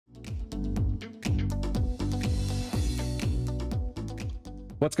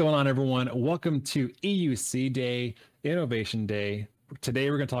What's going on, everyone? Welcome to EUC Day, Innovation Day. Today,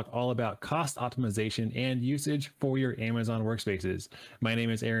 we're going to talk all about cost optimization and usage for your Amazon workspaces. My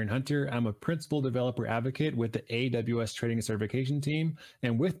name is Aaron Hunter. I'm a principal developer advocate with the AWS Training and Certification team.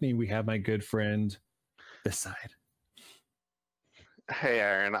 And with me, we have my good friend, this side. Hey,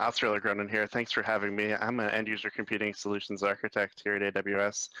 Aaron, Oscar Gronin here. Thanks for having me. I'm an end user computing solutions architect here at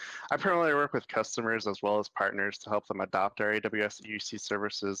AWS. I primarily work with customers as well as partners to help them adopt our AWS EUC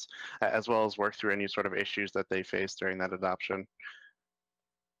services, as well as work through any sort of issues that they face during that adoption.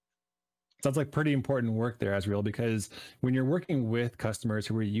 Sounds like pretty important work there, Asriel, because when you're working with customers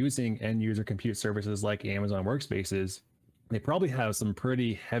who are using end user compute services like Amazon Workspaces, they probably have some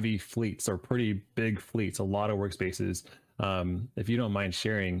pretty heavy fleets or pretty big fleets, a lot of workspaces. If you don't mind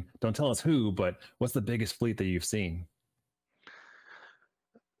sharing, don't tell us who, but what's the biggest fleet that you've seen?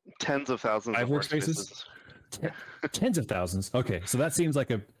 Tens of thousands of workspaces. Tens of thousands. Okay, so that seems like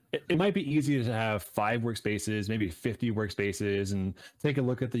it might be easy to have 5 workspaces, maybe 50 workspaces, and take a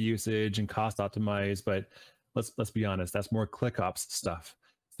look at the usage and cost optimize. But let's be honest, that's more ClickOps stuff.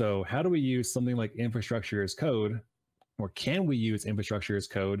 So how do we use something like infrastructure as code, or can we use infrastructure as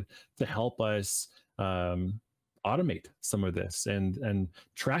code to help us automate some of this and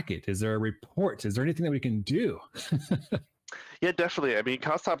track it? Is there a report? Is there anything that we can do? Yeah, definitely. I mean,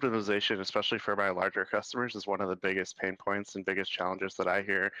 cost optimization, especially for my larger customers, is one of the biggest pain points and biggest challenges that I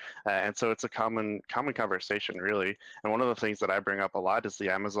hear. And so it's a common conversation, really. And one of the things that I bring up a lot is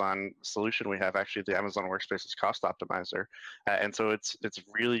the Amazon solution we have, actually the Amazon Workspaces Cost Optimizer. And so it's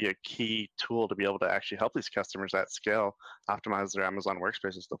really a key tool to be able to actually help these customers at scale optimize their Amazon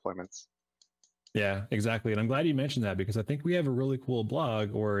Workspaces deployments. Yeah, exactly. And I'm glad you mentioned that, because I think we have a really cool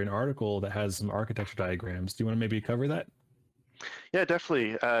blog or an article that has some architecture diagrams. Do you want to maybe cover that? Yeah,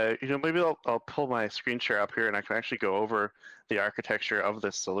 definitely. Maybe I'll pull my screen share up here and I can actually go over the architecture of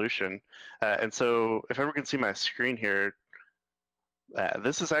this solution. And so if everyone can see my screen here,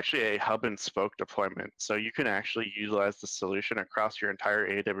 this is actually a hub and spoke deployment. So you can actually utilize the solution across your entire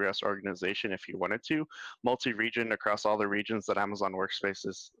AWS organization if you wanted to, multi-region across all the regions that Amazon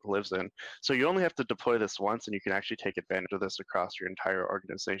Workspaces lives in. So you only have to deploy this once and you can actually take advantage of this across your entire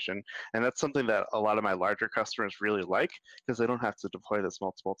organization. And that's something that a lot of my larger customers really like, because they don't have to deploy this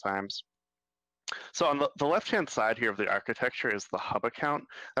multiple times. So on the left-hand side here of the architecture is the hub account.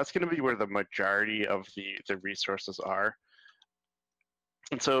 That's going to be where the majority of the resources are.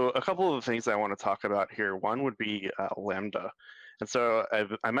 And so a couple of the things I want to talk about here, one would be Lambda. And so I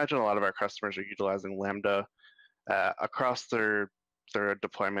imagine a lot of our customers are utilizing Lambda across their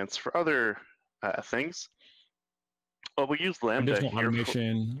deployments for other things. Well, we use Lambda Additional here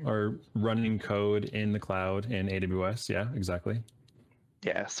automation or running code in the cloud in AWS. Yeah, exactly.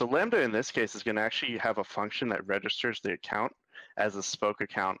 Yeah, so Lambda in this case is going to actually have a function that registers the account as a spoke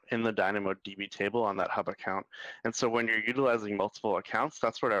account in the DynamoDB table on that hub account. And so when you're utilizing multiple accounts,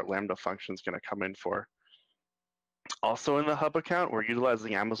 that's what our Lambda function is going to come in for. Also in the hub account, we're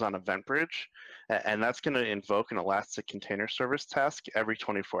utilizing Amazon Event Bridge, and that's going to invoke an Elastic Container Service task every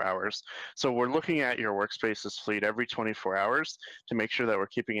 24 hours. So we're looking at your workspace's fleet every 24 hours to make sure that we're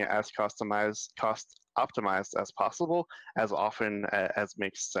keeping it as cost optimized as possible, as often as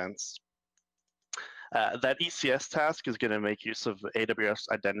makes sense. That ECS task is going to make use of AWS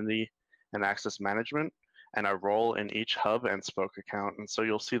Identity and Access Management and a role in each hub and spoke account. And so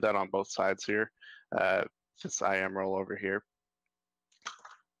you'll see that on both sides here, this IAM role over here.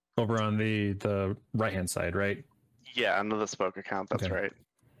 Over on the right-hand side, right? Yeah, under the spoke account, that's okay. Right.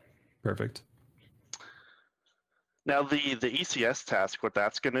 Perfect. Now the ECS task, what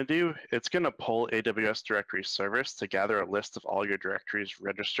that's going to do, it's going to pull AWS Directory Service to gather a list of all your directories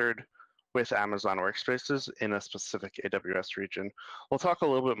registered with Amazon Workspaces in a specific AWS region. We'll talk a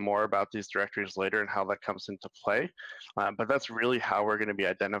little bit more about these directories later and how that comes into play, but that's really how we're going to be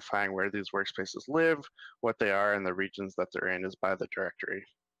identifying where these workspaces live, what they are, and the regions that they're in is by the directory.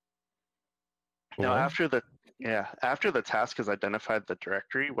 Cool. Now after the task has identified the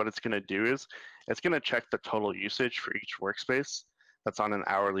directory, what it's going to do is it's going to check the total usage for each workspace that's on an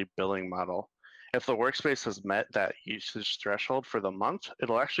hourly billing model. If the workspace has met that usage threshold for the month,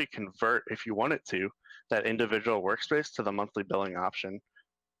 it'll actually convert, if you want it to, that individual workspace to the monthly billing option.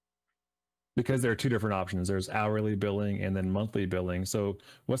 Because there are 2 different options. There's hourly billing and then monthly billing. So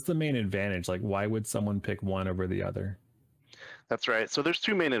what's the main advantage? Like, why would someone pick one over the other? That's right. So there's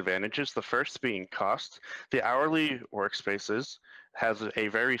 2 main advantages. The first being cost. The hourly workspaces has a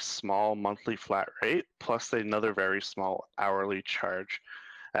very small monthly flat rate, plus another very small hourly charge.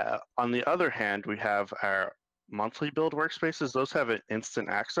 On the other hand, we have our monthly billed workspaces, those have an instant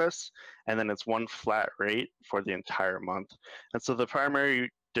access, and then it's one flat rate for the entire month. And so the primary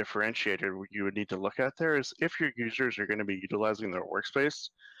differentiator you would need to look at there is if your users are going to be utilizing their workspace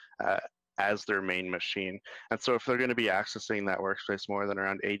uh, as their main machine. And so if they're going to be accessing that workspace more than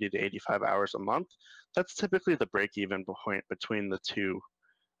around 80 to 85 hours a month, that's typically the break-even point between the two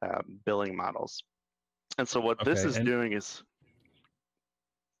billing models. And so what this is doing is,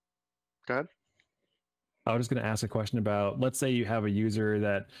 go ahead. I was just going to ask a question about, let's say you have a user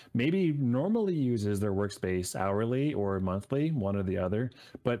that maybe normally uses their workspace hourly or monthly, one or the other,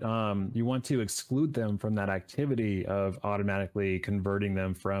 but you want to exclude them from that activity of automatically converting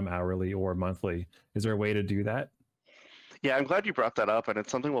them from hourly or monthly. Is there a way to do that? Yeah, I'm glad you brought that up, and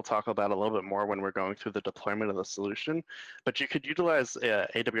it's something we'll talk about a little bit more when we're going through the deployment of the solution. But you could utilize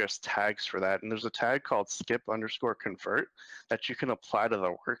AWS tags for that, and there's a tag called skip_convert that you can apply to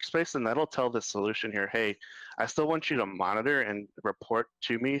the workspace, and that'll tell the solution here, hey, I still want you to monitor and report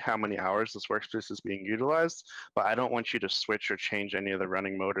to me how many hours this workspace is being utilized, but I don't want you to switch or change any of the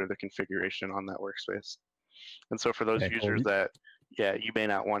running mode or the configuration on that workspace. And so for those users that, you may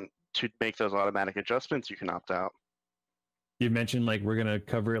not want to make those automatic adjustments, you can opt out. You mentioned like we're gonna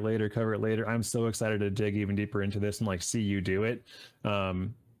cover it later. I'm so excited to dig even deeper into this and like see you do it.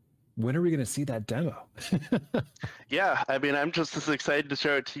 When are we gonna see that demo? Yeah, I mean, I'm just as excited to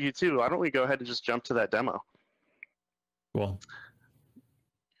show it to you too. Why don't we go ahead and just jump to that demo? Cool.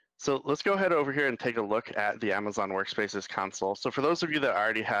 So let's go ahead over here and take a look at the Amazon Workspaces console. So for those of you that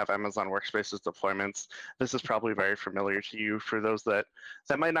already have Amazon Workspaces deployments, this is probably very familiar to you. For those that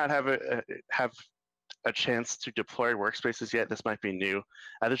might not have a chance to deploy workspaces yet, this might be new.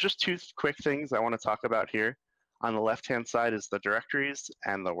 There's just two quick things I want to talk about here. On the left-hand side is the directories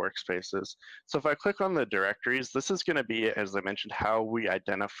and the workspaces. So if I click on the directories, this is going to be, as I mentioned, how we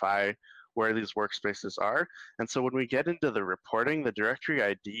identify where these workspaces are. And so when we get into the reporting, the directory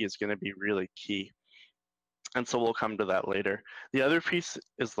ID is going to be really key. And so we'll come to that later. The other piece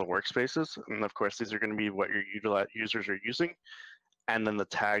is the workspaces. And of course, these are going to be what your users are using, and then the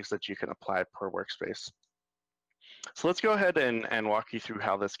tags that you can apply per workspace. So let's go ahead and walk you through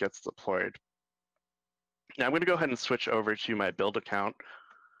how this gets deployed. Now I'm going to go ahead and switch over to my build account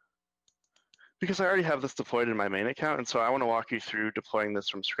because I already have this deployed in my main account, and so I want to walk you through deploying this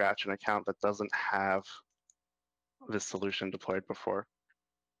from scratch, an account that doesn't have this solution deployed before.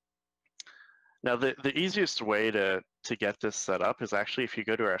 Now the easiest way to get this set up is actually if you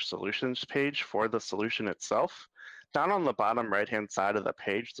go to our solutions page for the solution itself. Down on the bottom right-hand side of the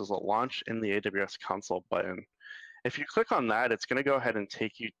page, there's a Launch in the AWS console button. If you click on that, it's going to go ahead and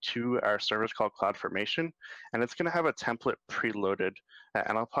take you to our service called CloudFormation, and it's going to have a template preloaded,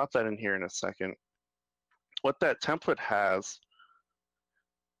 and I'll pop that in here in a second. What that template has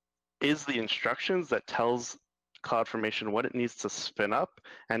is the instructions that tells CloudFormation what it needs to spin up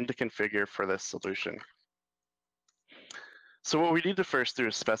and to configure for this solution. So what we need to first do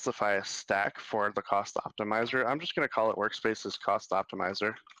is specify a stack for the cost optimizer. I'm just going to call it Workspaces Cost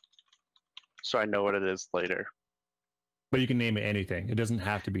Optimizer so I know what it is later. But you can name it anything. It doesn't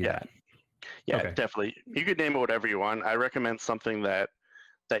have to be that. Yeah, okay. Definitely. You could name it whatever you want. I recommend something that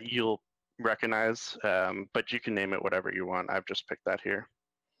you'll recognize, but you can name it whatever you want. I've just picked that here.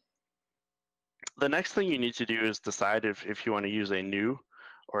 The next thing you need to do is decide if you want to use a new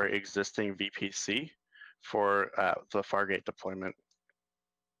or existing VPC for the Fargate deployment.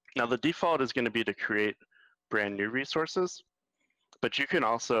 Now the default is going to be to create brand new resources, but you can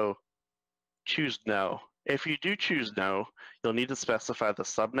also choose no. If you do choose no, you'll need to specify the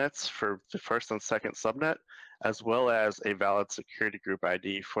subnets for the first and second subnet, as well as a valid security group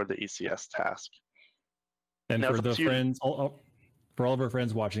ID for the ECS task. And now, for the friends, for all of our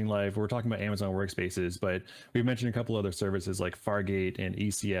friends watching live, we're talking about Amazon Workspaces, but we've mentioned a couple other services like Fargate and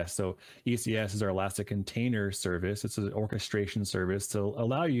ECS. So ECS is our Elastic Container Service. It's an orchestration service to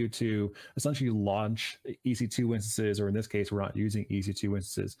allow you to essentially launch EC2 instances, or in this case, we're not using EC2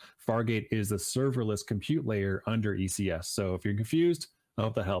 instances. Fargate is the serverless compute layer under ECS. So if you're confused, I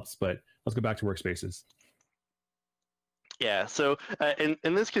hope that helps, but let's go back to Workspaces. Yeah, so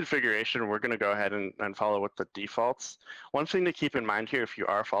in this configuration, we're going to go ahead and follow with the defaults. One thing to keep in mind here, if you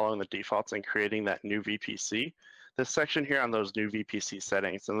are following the defaults and creating that new VPC, this section here on those new VPC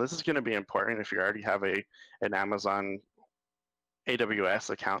settings, and this is going to be important if you already have an Amazon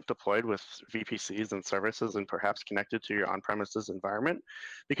AWS account deployed with VPCs and services and perhaps connected to your on-premises environment,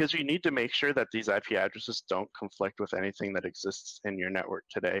 because you need to make sure that these IP addresses don't conflict with anything that exists in your network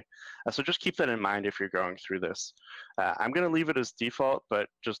today. So just keep that in mind if you're going through this. I'm going to leave it as default, but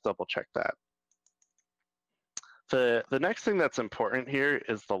just double check that. The next thing that's important here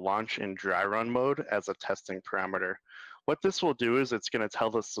is the launch in dry run mode as a testing parameter. What this will do is it's going to tell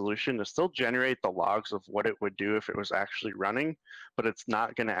the solution to still generate the logs of what it would do if it was actually running, but it's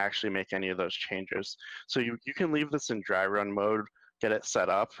not going to actually make any of those changes. So you can leave this in dry run mode, get it set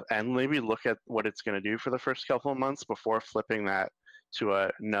up, and maybe look at what it's going to do for the first couple of months before flipping that to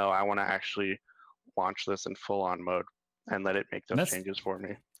a no, I want to actually launch this in full on mode and let it make those changes for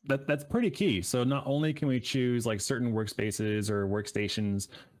me. That's pretty key. So not only can we choose like certain workspaces or workstations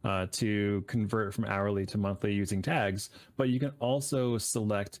to convert from hourly to monthly using tags, but you can also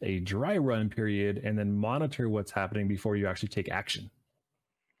select a dry run period and then monitor what's happening before you actually take action.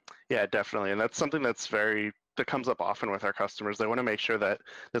 Yeah, definitely. And that's something that comes up often with our customers. They want to make sure that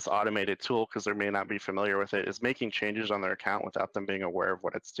this automated tool, because they may not be familiar with it, is making changes on their account without them being aware of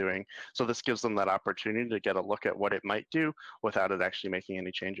what it's doing. So this gives them that opportunity to get a look at what it might do without it actually making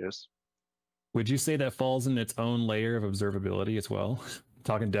any changes. Would you say that falls in its own layer of observability as well?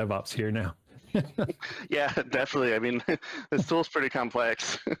 Talking DevOps here now. Yeah, definitely. I mean, this tool is pretty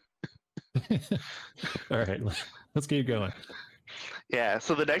complex. All right, let's keep going. Yeah,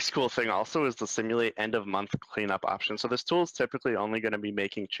 so the next cool thing also is the simulate end of month cleanup option. So this tool is typically only going to be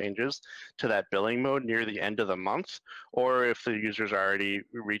making changes to that billing mode near the end of the month, or if the user's already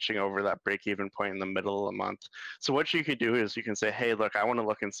reaching over that break-even point in the middle of the month. So what you can do is you can say, hey, look, I want to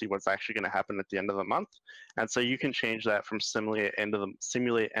look and see what's actually going to happen at the end of the month. And so you can change that from simulate end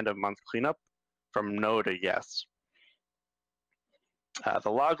of month cleanup from no to yes. The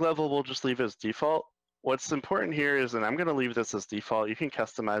log level we'll just leave as default. What's important here is, and I'm going to leave this as default, you can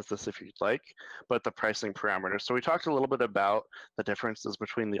customize this if you'd like, but the pricing parameters. So we talked a little bit about the differences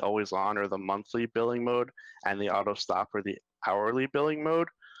between the always on or the monthly billing mode and the auto stop or the hourly billing mode.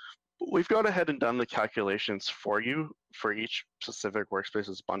 We've gone ahead and done the calculations for you for each specific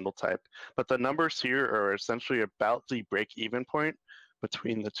workspace's bundle type, but the numbers here are essentially about the break-even point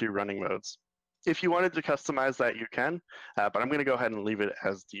between the two running modes. If you wanted to customize that, you can, but I'm going to go ahead and leave it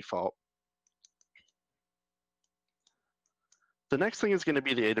as default. The next thing is going to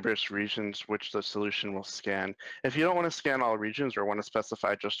be the AWS regions, which the solution will scan. If you don't want to scan all regions or want to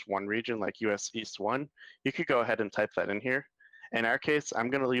specify just one region, like US East 1, you could go ahead and type that in here. In our case, I'm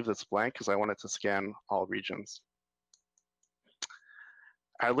going to leave this blank because I want it to scan all regions.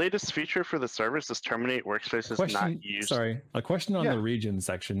 Our latest feature for the service is terminate workspaces not used. Sorry, a question on the region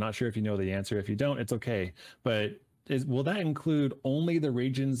section. Not sure if you know the answer. If you don't, it's okay. But will that include only the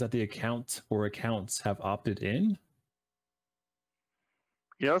regions that the account or accounts have opted in?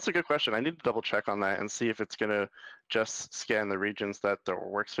 Yeah, that's a good question. I need to double check on that and see if it's going to just scan the regions that the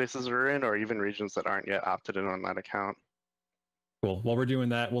workspaces are in, or even regions that aren't yet opted in on that account. Cool. While we're doing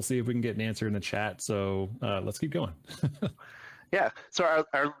that, we'll see if we can get an answer in the chat. So let's keep going. Yeah, so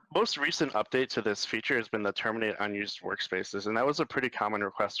our most recent update to this feature has been the terminate unused workspaces, and that was a pretty common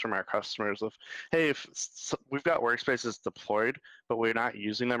request from our customers of, hey, if we've got workspaces deployed, but we're not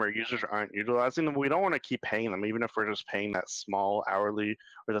using them or users aren't utilizing them, we don't want to keep paying them, even if we're just paying that small hourly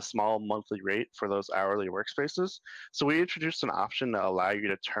or the small monthly rate for those hourly workspaces. So we introduced an option to allow you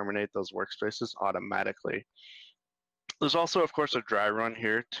to terminate those workspaces automatically. There's also, of course, a dry run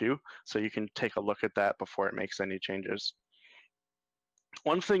here too, so you can take a look at that before it makes any changes.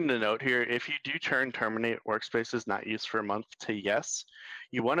 One thing to note here, if you do turn terminate workspaces not used for a month to yes,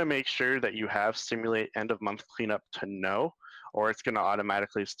 you want to make sure that you have simulate end of month cleanup to no, or it's going to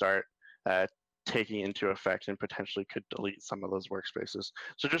automatically start taking into effect and potentially could delete some of those workspaces.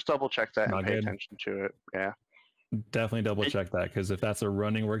 So just double check that and pay attention to it. Yeah. Definitely double check that, because if that's a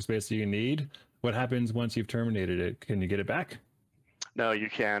running workspace that you need, what happens once you've terminated it? Can you get it back? No, you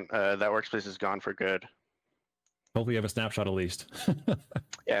can't. That workspace is gone for good. Hopefully you have a snapshot at least.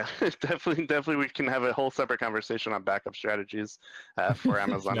 Yeah, definitely we can have a whole separate conversation on backup strategies for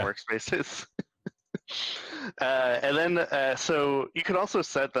Amazon workspaces. And then, so you could also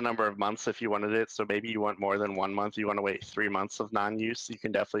set the number of months if you wanted it. So maybe you want more than 1 month, you want to wait 3 months of non-use, you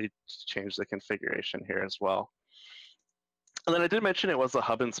can definitely change the configuration here as well. And then I did mention it was a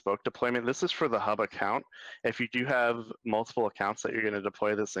hub and spoke deployment. This is for the hub account. If you do have multiple accounts that you're going to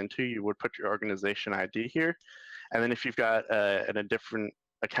deploy this into, you would put your organization ID here. And then if you've got a different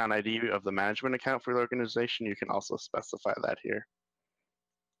account ID of the management account for the organization, you can also specify that here.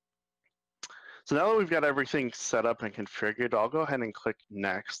 So now that we've got everything set up and configured, I'll go ahead and click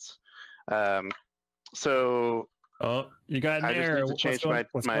next. So you got an error. I just need to change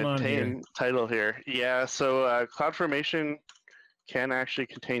my title here. Yeah, so CloudFormation can actually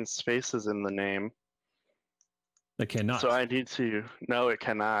contain spaces in the name. It cannot. So I need to, no, it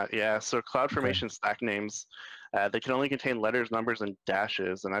cannot. Yeah, so CloudFormation stack names, they can only contain letters, numbers, and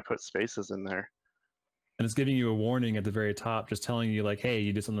dashes, and I put spaces in there. And it's giving you a warning at the very top, just telling you like, hey,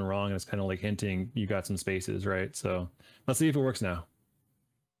 you did something wrong. And it's kind of like hinting you got some spaces, right? So let's see if it works now.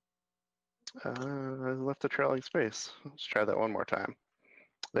 I left a trailing space. Let's try that one more time.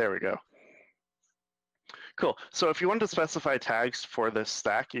 There we go. Cool. So if you want to specify tags for this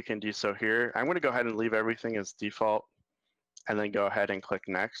stack, you can do so here. I'm going to go ahead and leave everything as default and then go ahead and click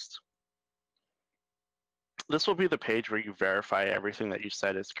next. This will be the page where you verify everything that you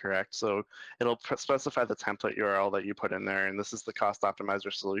said is correct. So it'll specify the template URL that you put in there, and this is the cost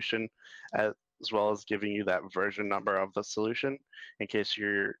optimizer solution, as well as giving you that version number of the solution in case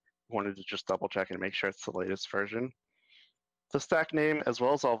you wanted to just double check and make sure it's the latest version. The stack name, as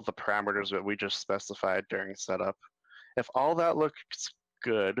well as all of the parameters that we just specified during setup. If all that looks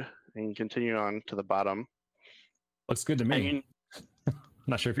good, and you continue on to the bottom. Looks good to me. I'm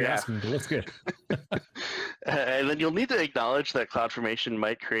not sure if you're asking, but looks good. And then you'll need to acknowledge that CloudFormation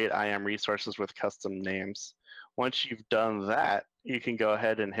might create IAM resources with custom names. Once you've done that, you can go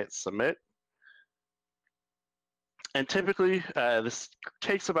ahead and hit submit. And typically, this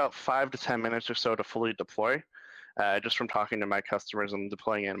takes about 5 to 10 minutes or so to fully deploy, just from talking to my customers and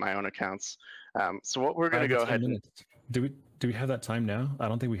deploying it in my own accounts. So what we're going to go ahead and... Do we have that time now? I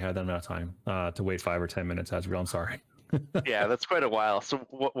don't think we had that amount of time to wait 5 or 10 minutes, Azriel. I'm sorry. Yeah, that's quite a while. So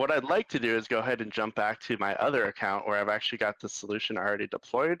what I'd like to do is go ahead and jump back to my other account where I've actually got the solution already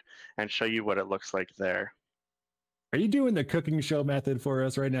deployed and show you what it looks like there. Are you doing the cooking show method for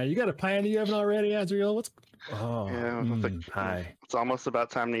us right now? You got a pie in the oven already, Azriel? Pie. It's almost about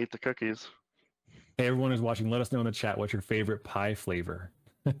time to eat the cookies. Hey, everyone who's watching, let us know in the chat what's your favorite pie flavor.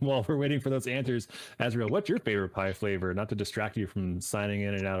 While we're waiting for those answers, Azriel, what's your favorite pie flavor? Not to distract you from signing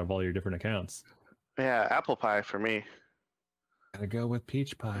in and out of all your different accounts. Yeah, apple pie for me. Gotta go with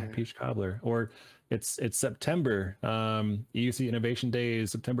peach pie, peach cobbler. Or it's September. EUC Innovation Day is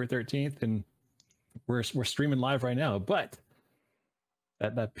September 13th, and we're streaming live right now. But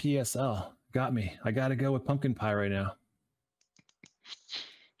that PSL got me. I gotta go with pumpkin pie right now.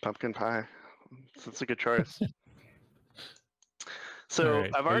 Pumpkin pie. That's a good choice. So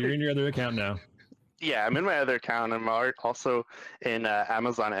right. I've already. You're in your other account now. Yeah, I'm in my other account. I'm also in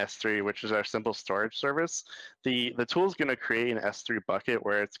Amazon S3, which is our simple storage service. The tool is going to create an S3 bucket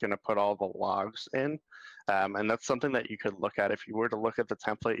where it's going to put all the logs in. And that's something that you could look at. If you were to look at the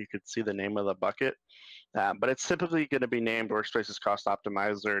template, you could see the name of the bucket. But it's typically going to be named Workspaces Cost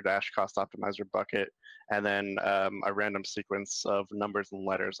Optimizer - Cost Optimizer bucket, and then a random sequence of numbers and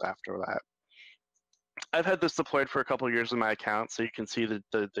letters after that. I've had this deployed for a couple of years in my account, so you can see the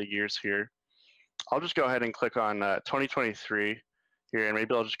years here. I'll just go ahead and click on 2023 here, and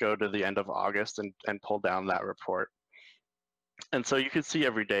maybe I'll just go to the end of August and pull down that report. And so you can see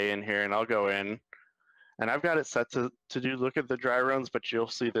every day in here, and I'll go in, and I've got it set to look at the dry runs, but you'll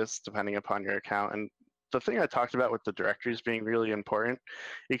see this depending upon your account. And the thing I talked about with the directories being really important,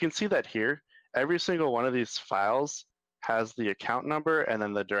 you can see that here, every single one of these files has the account number and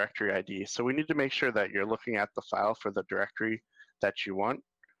then the directory ID. So we need to make sure that you're looking at the file for the directory that you want.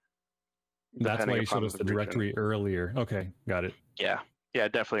 That's why you showed us the directory earlier. Okay, got it. Yeah,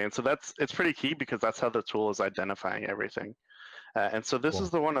 definitely. And so it's pretty key because that's how the tool is identifying everything. And so this is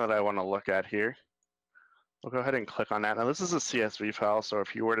the one that I want to look at here. We'll go ahead and click on that. Now this is a CSV file, so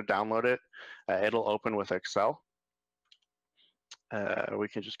if you were to download it, it'll open with Excel. We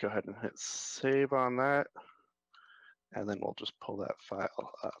can just go ahead and hit save on that, and then we'll just pull that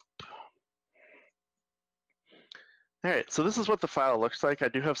file up. All right, so this is what the file looks like. I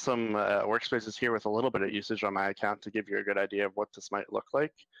do have some workspaces here with a little bit of usage on my account to give you a good idea of what this might look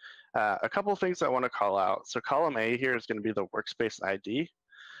like. A couple of things I want to call out. So column A here is going to be the workspace ID,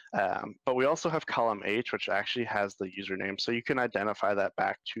 but we also have column H, which actually has the username. So you can identify that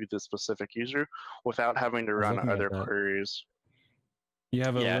back to the specific user without having to run other queries. You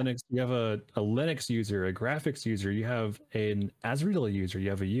have a Linux, you have a Linux user, a graphics user, you have an Azriel user,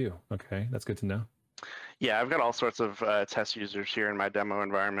 you have a U. Okay, that's good to know. Yeah, I've got all sorts of test users here in my demo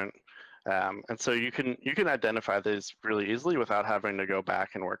environment. And so you can identify these really easily without having to go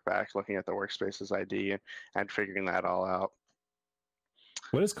back and work back, looking at the workspace's ID and figuring that all out.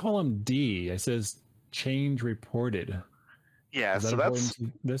 What is column D? It says change reported. Yeah, so that's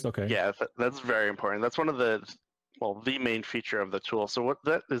this. Okay. Yeah, that's very important. That's one of the main feature of the tool. So what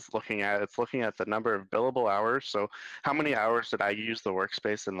that is looking at, it's looking at the number of billable hours. So how many hours did I use the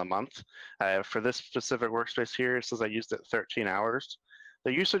workspace in the month? For this specific workspace here, it says I used it 13 hours.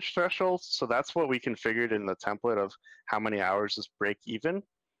 The usage threshold, so that's what we configured in the template of how many hours is break even.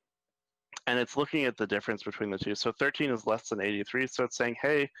 And it's looking at the difference between the two. So 13 is less than 83. So it's saying,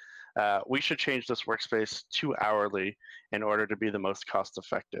 hey, we should change this workspace to hourly in order to be the most cost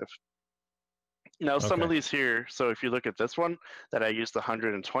effective. Now, some of Okay. these here, so if you look at this one that I used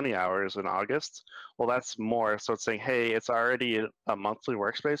 120 hours in August, well, that's more. So it's saying, hey, it's already a monthly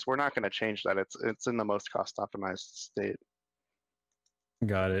workspace. We're not going to change that. It's in the most cost optimized state.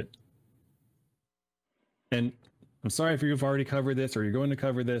 Got it. And I'm sorry if you've already covered this or you're going to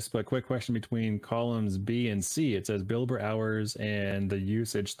cover this, but quick question between columns B and C. It says billable hours and the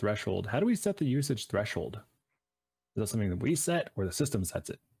usage threshold. How do we set the usage threshold? Is that something that we set or the system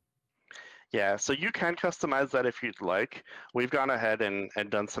sets it? Yeah, so you can customize that if you'd like. We've gone ahead and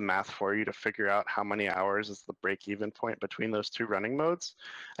done some math for you to figure out how many hours is the break-even point between those two running modes.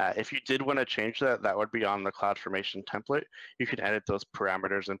 If you did want to change that, that would be on the CloudFormation template. You can edit those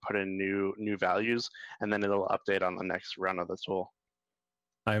parameters and put in new values, and then it'll update on the next run of the tool.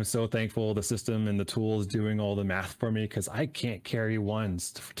 I am so thankful the system and the tools doing all the math for me because I can't carry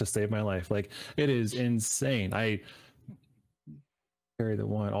ones to save my life. Like it is insane. I carry the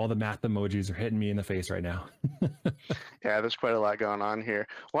one. All the math emojis are hitting me in the face right now. Yeah, there's quite a lot going on here.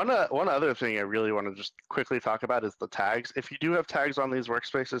 One other thing I really want to just quickly talk about is the tags. If you do have tags on these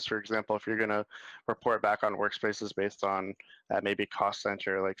workspaces, for example, if you're going to report back on workspaces based on maybe cost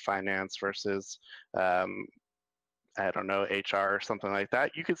center like finance versus I don't know, HR or something like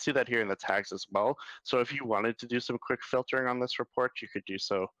that, you could see that here in the tags as well. So if you wanted to do some quick filtering on this report, you could do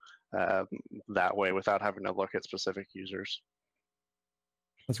so that way without having to look at specific users.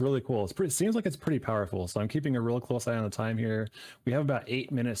 That's really cool. Seems like it's pretty powerful. So I'm keeping a real close eye on the time here. We have about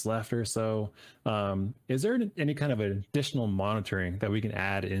 8 minutes left or so. Is there any kind of additional monitoring that we can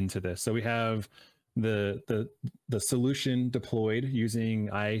add into this? So we have the solution deployed using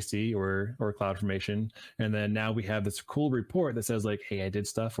IAC or CloudFormation, and then now we have this cool report that says like, hey, I did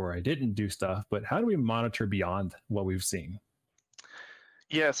stuff or I didn't do stuff. But how do we monitor beyond what we've seen?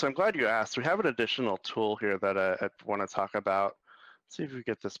 Yeah, so I'm glad you asked. We have an additional tool here that I want to talk about. Let's see if we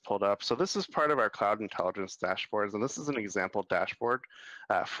get this pulled up. So this is part of our cloud intelligence dashboards, and this is an example dashboard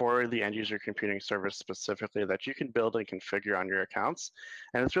for the end user computing service specifically that you can build and configure on your accounts.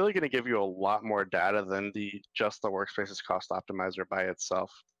 And it's really going to give you a lot more data than just the workspace's cost optimizer by itself.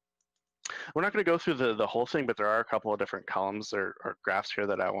 We're not going to go through the whole thing, but there are a couple of different columns or graphs here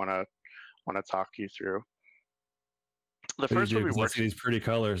that I want to talk you through. The first one we work. I see these pretty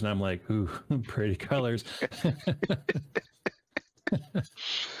colors, and I'm like, ooh, pretty colors.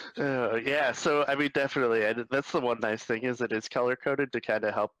 Yeah, so I mean, definitely, that's the one nice thing is it is color coded to kind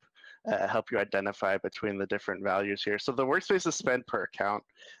of help you identify between the different values here. So the workspace is spend per account,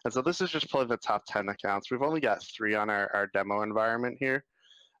 and so this is just pulling the top 10 accounts. We've only got 3 on our demo environment here,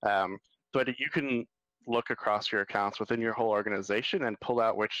 but you can look across your accounts within your whole organization and pull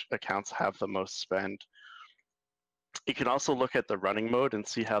out which accounts have the most spend. You can also look at the running mode and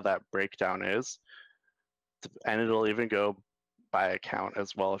see how that breakdown is, and it'll even go by account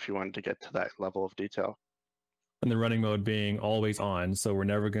as well if you wanted to get to that level of detail. And the running mode being always on, so we're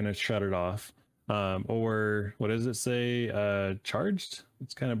never going to shut it off. Or what does it say? Charged?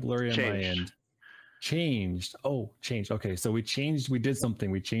 It's kind of blurry on my end. Changed. Oh, changed. Okay, so we did something.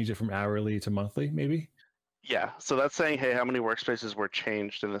 We changed it from hourly to monthly, maybe? Yeah, so that's saying, hey, how many workspaces were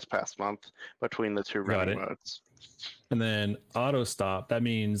changed in this past month between the two running modes. And then auto stop, that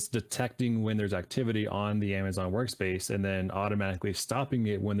means detecting when there's activity on the Amazon workspace and then automatically stopping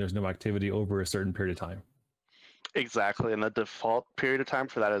it when there's no activity over a certain period of time. Exactly. And the default period of time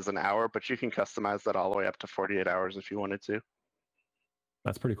for that is an hour, but you can customize that all the way up to 48 hours if you wanted to.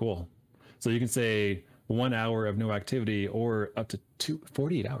 That's pretty cool. So you can say 1 hour of no activity or up to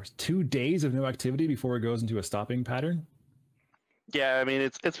 48 hours, 2 days of no activity before it goes into a stopping pattern. Yeah, I mean,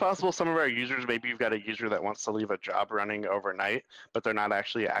 it's possible some of our users, maybe you've got a user that wants to leave a job running overnight, but they're not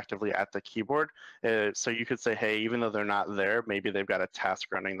actually actively at the keyboard. So you could say, hey, even though they're not there, maybe they've got a task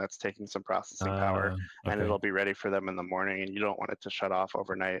running that's taking some processing power, and it'll be ready for them in the morning, and you don't want it to shut off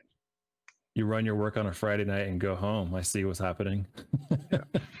overnight. You run your work on a Friday night and go home. I see what's happening.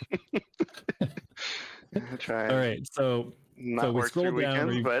 Try. All right, so we scroll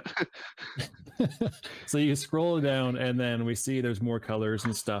down, but so you scroll down and then we see there's more colors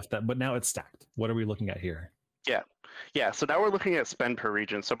and stuff but now it's stacked. What are we looking at here? Yeah. So now we're looking at spend per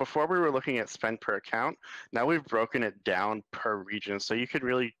region. So before we were looking at spend per account, now we've broken it down per region. So you could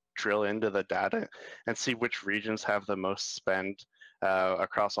really drill into the data and see which regions have the most spend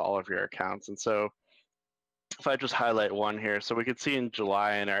across all of your accounts. And so if I just highlight one here, so we could see in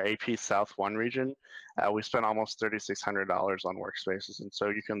July in our AP South 1 region, we spent almost $3,600 on workspaces. And so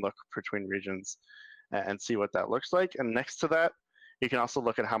you can look between regions and see what that looks like. And next to that, you can also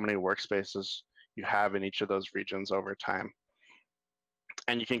look at how many workspaces you have in each of those regions over time.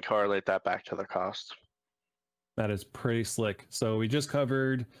 And you can correlate that back to the cost. That is pretty slick. So we just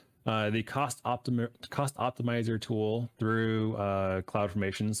covered the cost optimizer tool through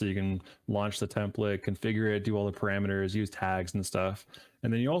CloudFormation, so you can launch the template, configure it, do all the parameters, use tags and stuff.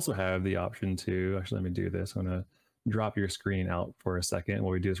 And then you also have the option to, actually, let me do this. I'm going to drop your screen out for a second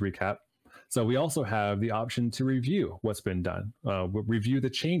while we do this recap. So we also have the option to review what's been done, review the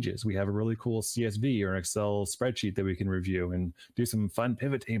changes. We have a really cool CSV or an Excel spreadsheet that we can review and do some fun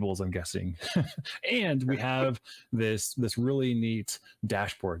pivot tables, I'm guessing. And we have this really neat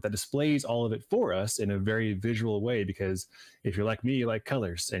dashboard that displays all of it for us in a very visual way, because if you're like me, you like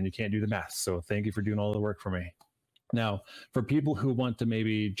colors and you can't do the math. So thank you for doing all the work for me. Now, for people who want to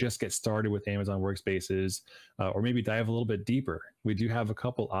maybe just get started with Amazon Workspaces, or maybe dive a little bit deeper, we do have a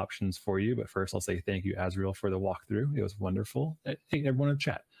couple options for you. But first, I'll say thank you, Azriel, for the walkthrough. It was wonderful. Hey, everyone in the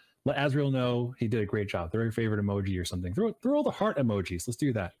chat, let Azriel know he did a great job. Throw your favorite emoji or something. Throw all the heart emojis. Let's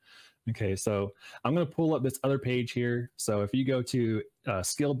do that. Okay, so I'm going to pull up this other page here. So if you go to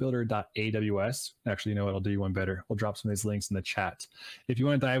skillbuilder.aws, actually, you know what? I'll do you one better. We'll drop some of these links in the chat. If you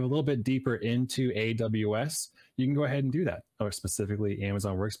want to dive a little bit deeper into AWS, you can go ahead and do that, or specifically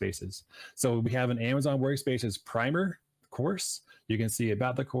Amazon Workspaces. So we have an Amazon Workspaces primer course. You can see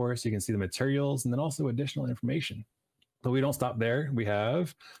about the course, you can see the materials, and then also additional information. But we don't stop there. We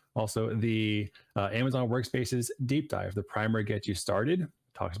have also the Amazon Workspaces deep dive. The primer gets you started,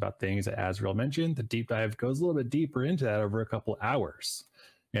 talks about things that Azriel mentioned. The deep dive goes a little bit deeper into that over a couple hours.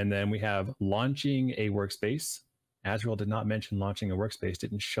 And then we have launching a workspace. Azriel did not mention launching a workspace,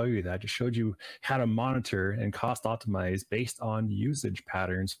 didn't show you that, just showed you how to monitor and cost optimize based on usage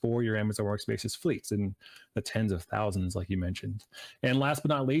patterns for your Amazon Workspaces fleets in the tens of thousands, like you mentioned. And last but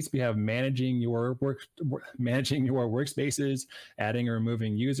not least, we have managing your workspaces, adding or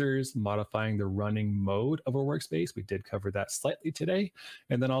removing users, modifying the running mode of a workspace. We did cover that slightly today.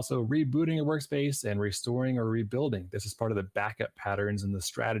 And then also rebooting a workspace and restoring or rebuilding. This is part of the backup patterns and the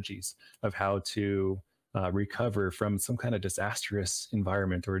strategies of how to recover from some kind of disastrous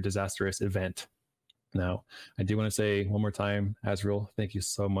environment or a disastrous event. Now, I do want to say one more time, Azriel, thank you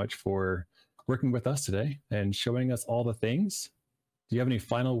so much for working with us today and showing us all the things. Do you have any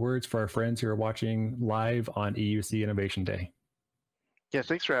final words for our friends who are watching live on EUC Innovation Day? Yeah,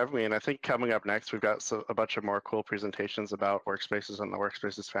 thanks for having me. And I think coming up next, we've got a bunch of more cool presentations about workspaces and the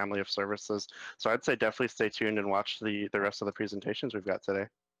workspaces family of services. So I'd say definitely stay tuned and watch the rest of the presentations we've got today.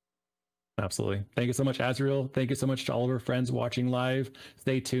 Absolutely. Thank you so much, Azriel. Thank you so much to all of our friends watching live.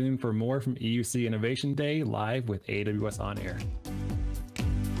 Stay tuned for more from EUC Innovation Day live with AWS On Air.